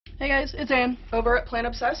Hey guys, it's Ann over at Plant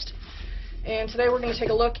Obsessed, and today we're going to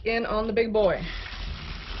take a look in on the big boy.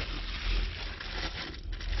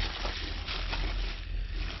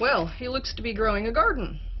 Well, he looks to be growing a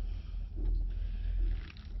garden.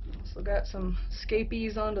 Also got some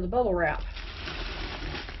scapies onto the bubble wrap.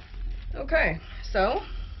 Okay, so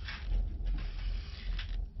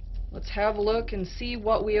let's have a look and see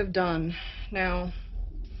what we have done. Now,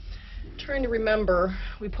 I'm trying to remember,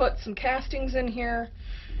 we put some castings in here,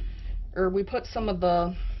 or we put some of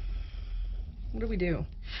the, what did we do?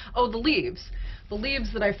 Oh, the leaves. The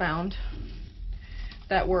leaves that I found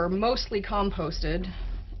that were mostly composted,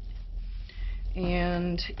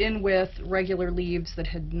 and in with regular leaves that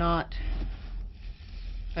had not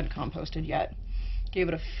been composted yet. Gave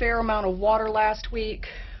it a fair amount of water last week,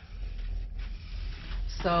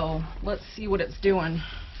 so let's see what it's doing.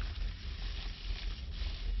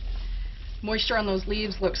 Moisture on those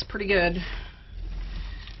leaves looks pretty good.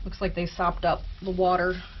 Looks like they sopped up the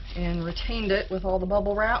water and retained it with all the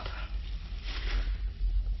bubble wrap.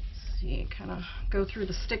 Let's see, kind of go through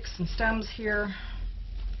the sticks and stems here.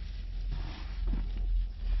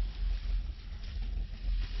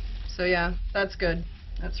 So yeah, that's good.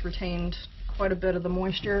 That's retained quite a bit of the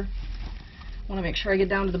moisture. I want to make sure I get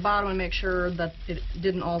down to the bottom and make sure that it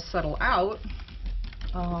didn't all settle out.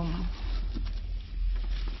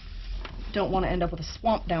 Don't want to end up with a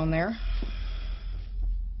swamp down there.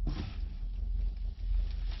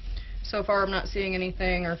 So far I'm not seeing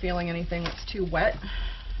anything or feeling anything that's too wet.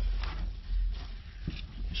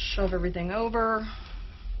 Shove everything over.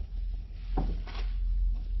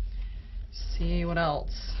 See what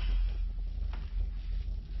else.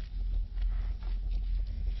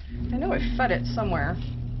 I know I fed it somewhere.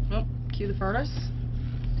 Oh, cue the furnace.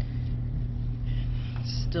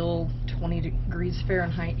 Still 20 degrees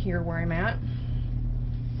Fahrenheit here where I'm at.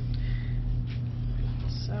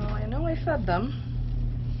 So I know I fed them.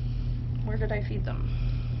 Where did I feed them?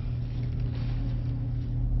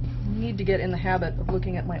 I need to get in the habit of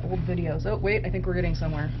looking at my old videos. Oh wait, I think we're getting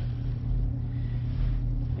somewhere.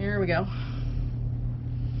 Here we go.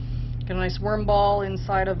 Got a nice worm ball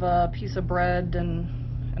inside of a piece of bread and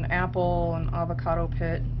an apple and avocado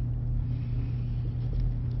pit.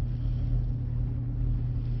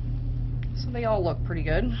 So they all look pretty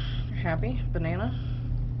good. They're happy. Banana.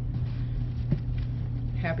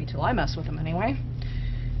 Happy till I mess with them anyway.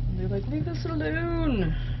 And they're like, leave us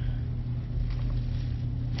alone.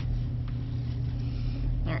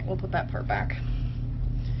 Alright, we'll put that part back.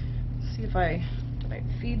 Let's see if did I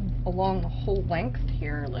feed along the whole length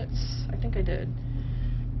here? I think I did.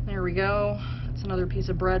 There we go. That's another piece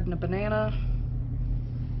of bread and a banana.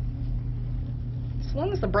 As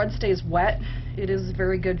long as the bread stays wet, it is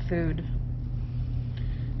very good food.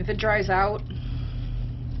 If it dries out,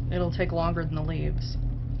 it'll take longer than the leaves.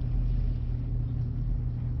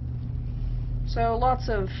 So lots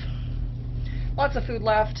of food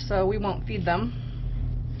left, so we won't feed them.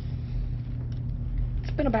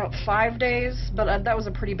 It's been about 5 days, but that was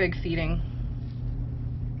a pretty big feeding.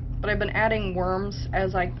 But I've been adding worms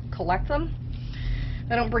as I collect them.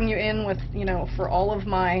 I don't bring you in with, for all of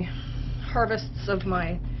my harvests of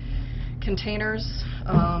my containers.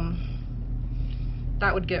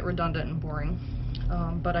 That would get redundant and boring.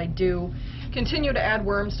 But I do continue to add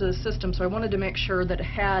worms to the system, so I wanted to make sure that it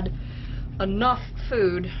had enough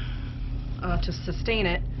food to sustain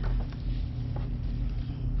it.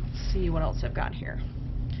 Let's see what else I've got here.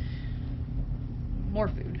 More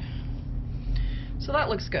food. So that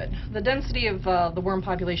looks good. The density of the worm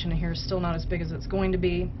population in here is still not as big as it's going to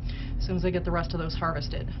be as soon as I get the rest of those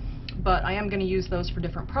harvested. But I am going to use those for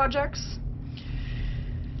different projects.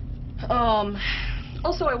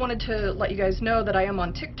 Also, I wanted to let you guys know that I am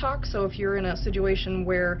on TikTok, so if you're in a situation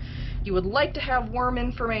where you would like to have worm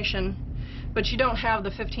information, but you don't have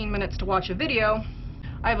the 15 minutes to watch a video,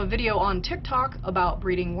 I have a video on TikTok about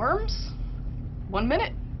breeding worms. 1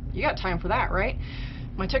 minute. You got time for that, right?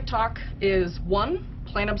 My TikTok is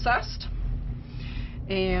Plant Obsessed,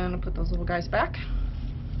 and I'll put those little guys back.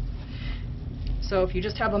 So if you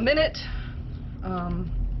just have a minute,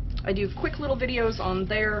 I do quick little videos on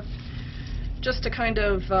there just to kind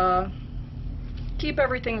of keep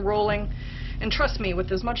everything rolling. And trust me,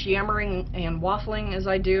 with as much yammering and waffling as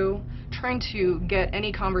I do, trying to get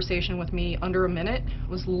any conversation with me under a minute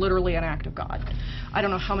was literally an act of God. I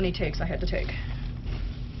don't know how many takes I had to take.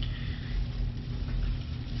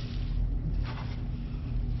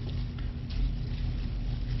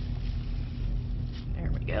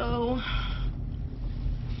 There we go.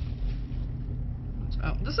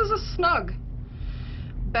 So this is a snug.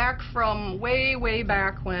 Back from way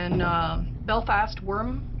back when Belfast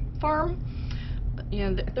Worm Farm,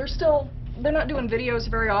 and they're not doing videos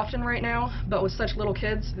very often right now, but with such little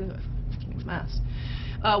kids, ugh, mess.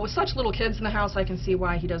 With such little kids in the house, I can see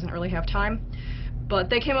why he doesn't really have time. But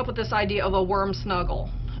they came up with this idea of a worm snuggle,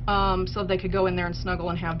 so they could go in there and snuggle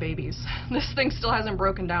and have babies. This thing still hasn't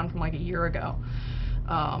broken down from like a year ago.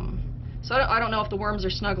 So I don't know if the worms are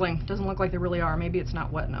snuggling. Doesn't look like they really are. Maybe it's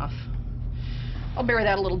not wet enough. I'll bury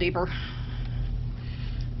that a little deeper.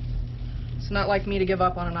 It's not like me to give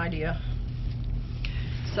up on an idea.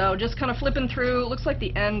 So just kind of flipping through. It looks like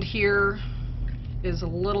the end here is a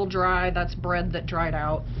little dry. That's bread that dried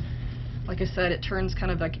out. Like I said, it turns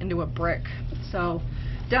kind of like into a brick. So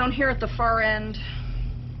down here at the far end,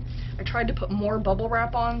 I tried to put more bubble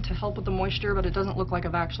wrap on to help with the moisture, but it doesn't look like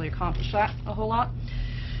I've actually accomplished that a whole lot.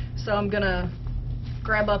 So I'm gonna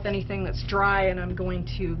grab up anything that's dry and I'm going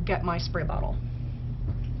to get my spray bottle.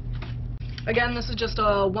 Again, this is just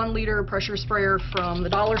a 1 liter pressure sprayer from the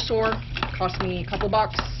dollar store. Cost me a couple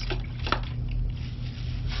bucks.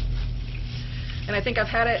 And I think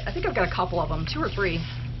I've got a couple of them, 2 or 3.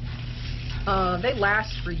 They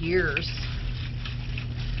last for years.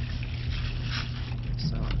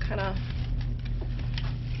 So I'll kind of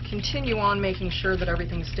continue on making sure that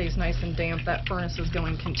everything stays nice and damp. That furnace is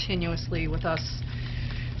going continuously with us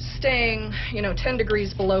staying, 10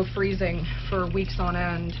 degrees below freezing for weeks on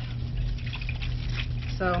end.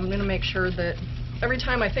 So I'm going to make sure that every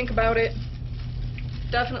time I think about it,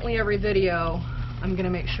 definitely every video, I'm going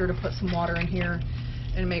to make sure to put some water in here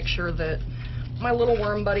and make sure that my little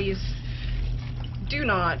worm buddies do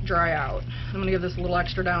not dry out. I'm going to give this a little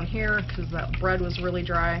extra down here because that bread was really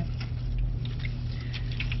dry.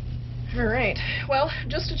 Alright, well,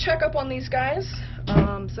 just to check up on these guys,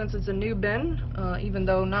 since it's a new bin, even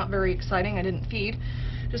though not very exciting, I didn't feed,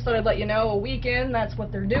 just thought I'd let you know, a week in, that's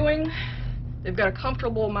what they're doing. They've got a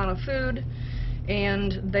comfortable amount of food,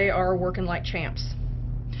 and they are working like champs.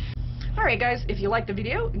 Alright guys, if you liked the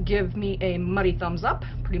video, give me a muddy thumbs up,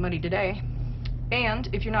 pretty muddy today. And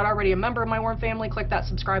if you're not already a member of my worm family, click that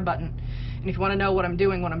subscribe button. And if you want to know what I'm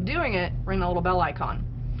doing when I'm doing it, ring the little bell icon.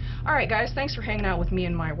 Alright guys, thanks for hanging out with me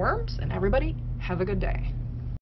and my worms, and everybody, have a good day.